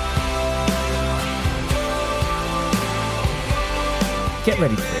 Get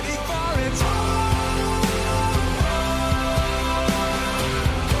ready for it.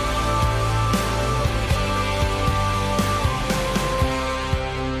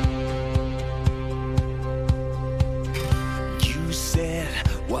 You said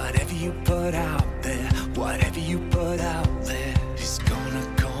whatever you put out there, whatever you put out there is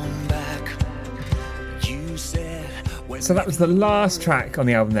gonna come back. You said. So that was the last track on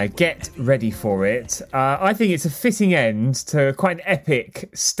the album there, Get Ready For It. I think it's a fitting end to quite an epic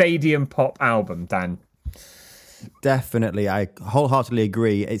stadium pop album, Dan. Definitely, I wholeheartedly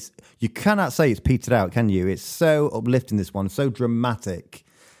agree. You cannot say it's petered out, can you? It's so uplifting, this one, so dramatic.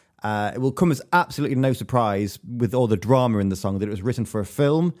 It will come as absolutely no surprise with all the drama in the song that it was written for a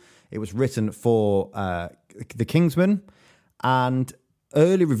film. It was written for The Kingsman, and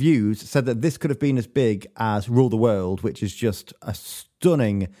early reviews said that this could have been as big as Rule the World, which is just a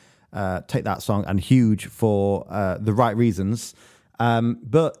stunning take that song and huge for the right reasons.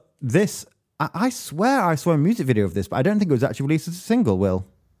 But this, I swear I saw a music video of this, but I don't think it was actually released as a single, Will.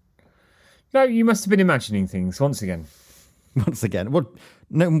 No, you must have been imagining things once again. Once again. Well,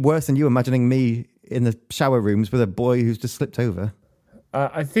 no worse than you imagining me in the shower rooms with a boy who's just slipped over.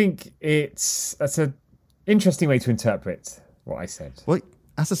 I think that's an interesting way to interpret what I said. Well,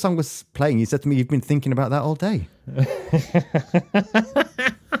 as the song was playing, you said to me you've been thinking about that all day.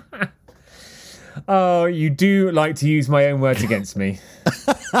 Oh, you do like to use my own words against me.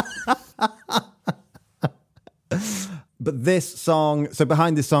 But this song, so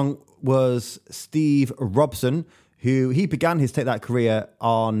behind this song was Steve Robson, who he began his Take That career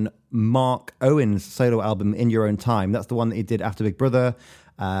on Mark Owen's solo album In Your Own Time. That's the one that he did after Big Brother,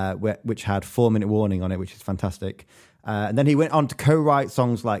 which had 4-minute warning on it, which is fantastic. And then he went on to co-write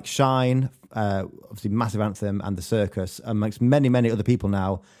songs like Shine, obviously massive anthem, and The Circus, amongst many, many other people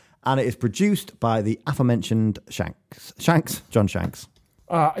now. And it is produced by the aforementioned John Shanks.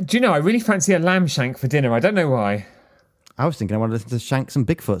 Do you know, I really fancy a lamb shank for dinner. I don't know why. I was thinking I wanted to listen to Shanks and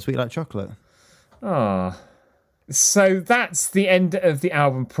Bigfoot, Sweet Like Chocolate. Ah. So that's the end of the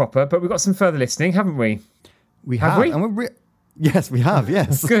album proper, but we've got some further listening, haven't we? We have. we? And yes, we have,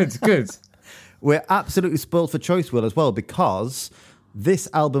 yes. Good. We're absolutely spoiled for choice, Will, as well, because this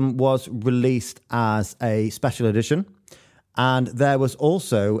album was released as a special edition. And there was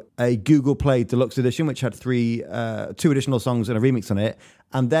also a Google Play Deluxe edition, which had two additional songs and a remix on it.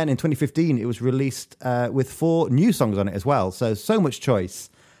 And then in 2015, it was released with 4 new songs on it as well. So much choice.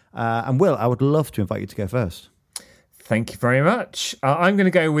 And Will, I would love to invite you to go first. Thank you very much. I'm going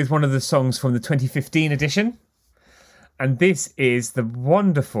to go with one of the songs from the 2015 edition. And this is the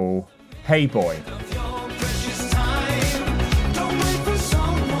wonderful Hey Boy.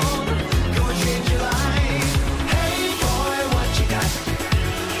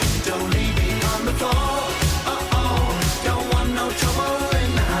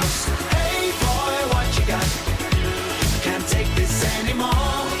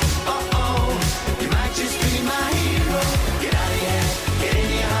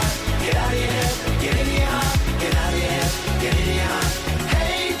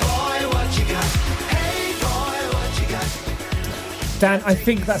 Dan, I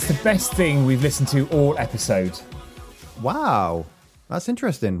think that's the best thing we've listened to all episode. Wow, that's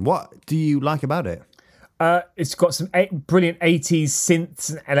interesting. What do you like about it? It's got some brilliant 80s synths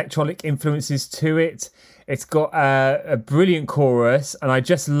and electronic influences to it. It's got a brilliant chorus, and I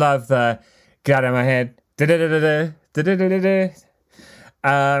just love the get out of my head.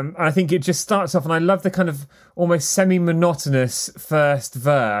 And I think it just starts off, and I love the kind of almost semi-monotonous first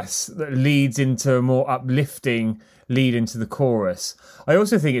verse that leads into a more uplifting lead into the chorus. I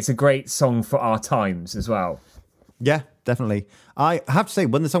also think it's a great song for our times as well. Yeah, definitely. I have to say,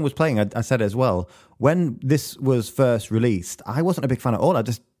 when the song was playing, I said it as well, when this was first released, I wasn't a big fan at all.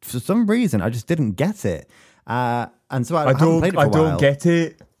 For some reason, I just didn't get it. And so I haven't played it for a while. I don't get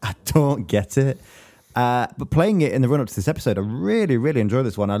it. I don't get it. But playing it in the run-up to this episode, I really, really enjoy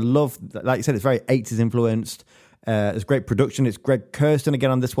this one. I love, like you said, it's very 80s influenced. It's great production. It's Greg Kurstin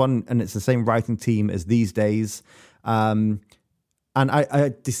again on this one, and it's the same writing team as These Days. And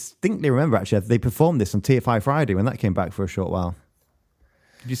I distinctly remember, actually, they performed this on TFI Friday when that came back for a short while.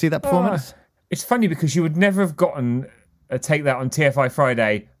 Did you see that performance? It's funny because you would never have gotten a Take That on TFI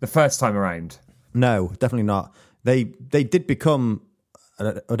Friday the first time around. No, definitely not. They did become,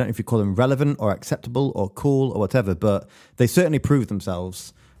 I don't know if you call them relevant or acceptable or cool or whatever, but they certainly proved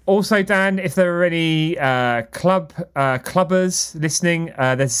themselves. Also, Dan, if there are any clubbers listening,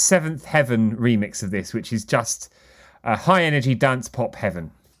 there's Seventh Heaven remix of this, which is just high energy dance pop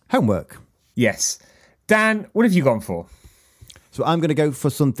heaven. Homework. Yes. Dan, what have you gone for? So I'm going to go for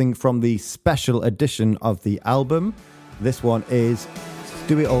something from the special edition of the album. This one is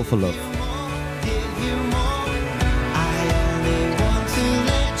Do It All for Love.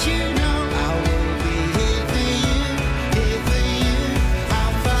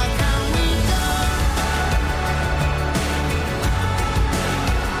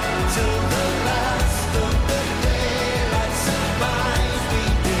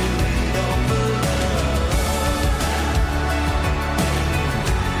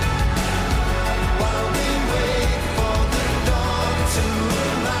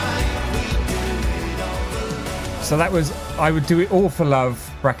 So that was, I would do it all for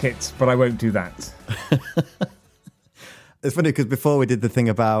love, brackets, but I won't do that. It's funny because before we did the thing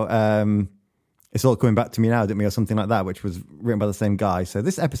about It's All Coming Back to Me Now, didn't we, or something like that, which was written by the same guy. So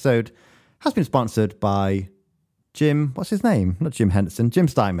this episode has been sponsored by Jim, what's his name? Not Jim Henderson, Jim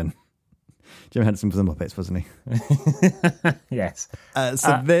Steinman. Jim Henderson was the Muppets, wasn't he? Yes.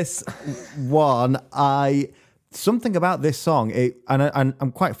 This one, something about this song, and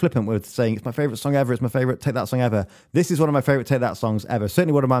I'm quite flippant with saying it's my favourite song ever, it's my favourite Take That song ever. This is one of my favourite Take That songs ever.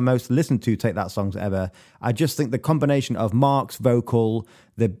 Certainly one of my most listened to Take That songs ever. I just think the combination of Mark's vocal,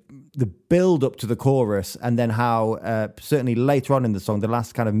 the build up to the chorus, and then how certainly later on in the song, the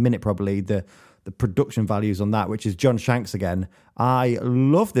last kind of minute probably, the production values on that, which is John Shanks again. I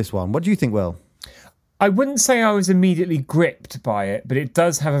love this one. What do you think, Will? I wouldn't say I was immediately gripped by it, but it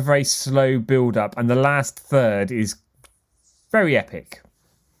does have a very slow build-up, and the last third is very epic.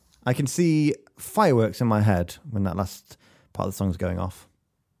 I can see fireworks in my head when that last part of the song's going off.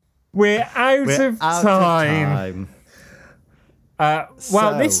 We're out of time.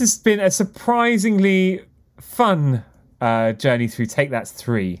 Well, this has been a surprisingly fun journey through Take That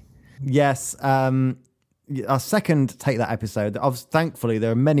 3. Yes, our second Take That episode. Thankfully,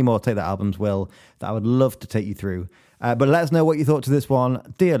 there are many more Take That albums, Will, that I would love to take you through. But let us know what you thought to this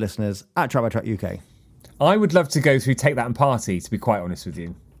one, dear listeners, at Track by Track UK. I would love to go through Take That and Party, to be quite honest with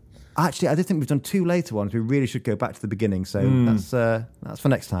you. Actually, I did think we've done two later ones. We really should go back to the beginning, so that's for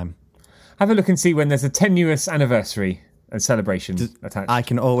next time. Have a look and see when there's a tenuous anniversary and celebration attached. I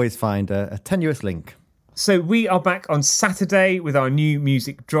can always find a tenuous link. So we are back on Saturday with our new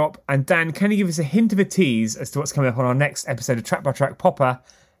music drop. And Dan, can you give us a hint of a tease as to what's coming up on our next episode of Track by Track Popper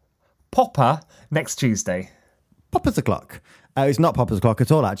next Tuesday? Popper's O'Clock. It's not Popper's O'Clock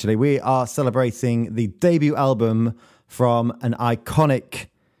at all, actually. We are celebrating the debut album from an iconic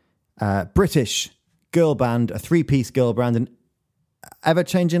British girl band, a three-piece girl band, an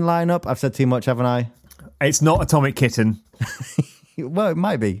ever-changing lineup. I've said too much, haven't I? It's not Atomic Kitten. Well, it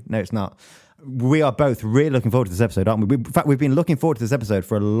might be. No, it's not. We are both really looking forward to this episode, aren't we? In fact, we've been looking forward to this episode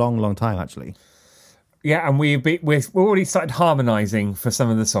for a long, long time, actually. Yeah, and we've already started harmonising for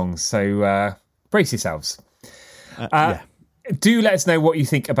some of the songs, so brace yourselves. Yeah. Do let us know what you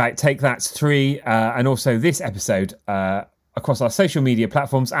think about Take That 3 and also this episode across our social media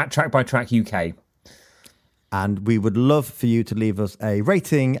platforms at Track by Track UK. And we would love for you to leave us a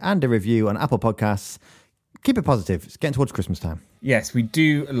rating and a review on Apple Podcasts. Keep it positive. It's getting towards Christmas time. Yes, we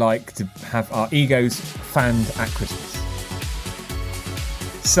do like to have our egos fanned at Christmas.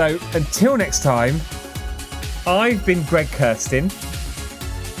 So until next time, I've been Greg Kirsten.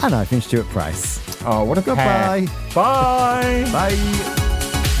 And I've been Stuart Price. Oh, what a Goodbye. pair. Bye. Bye.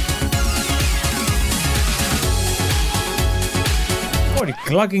 Already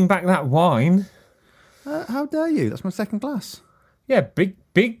glugging back that wine. How dare you? That's my second glass. Yeah,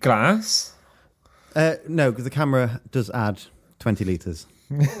 big glass. No, because the camera does add 20 litres.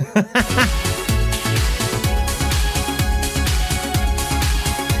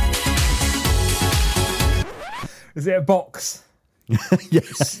 Is it a box?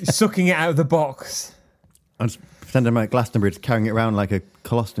 Yes. Sucking it out of the box. I'm just pretending I'm at Glastonbury, just carrying it around like a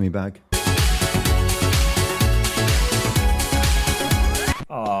colostomy bag.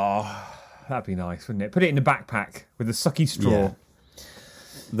 Oh, that'd be nice, wouldn't it? Put it in a backpack with a sucky straw.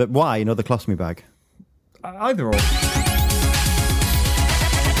 Yeah. Why? You know, the colostomy bag? Either or.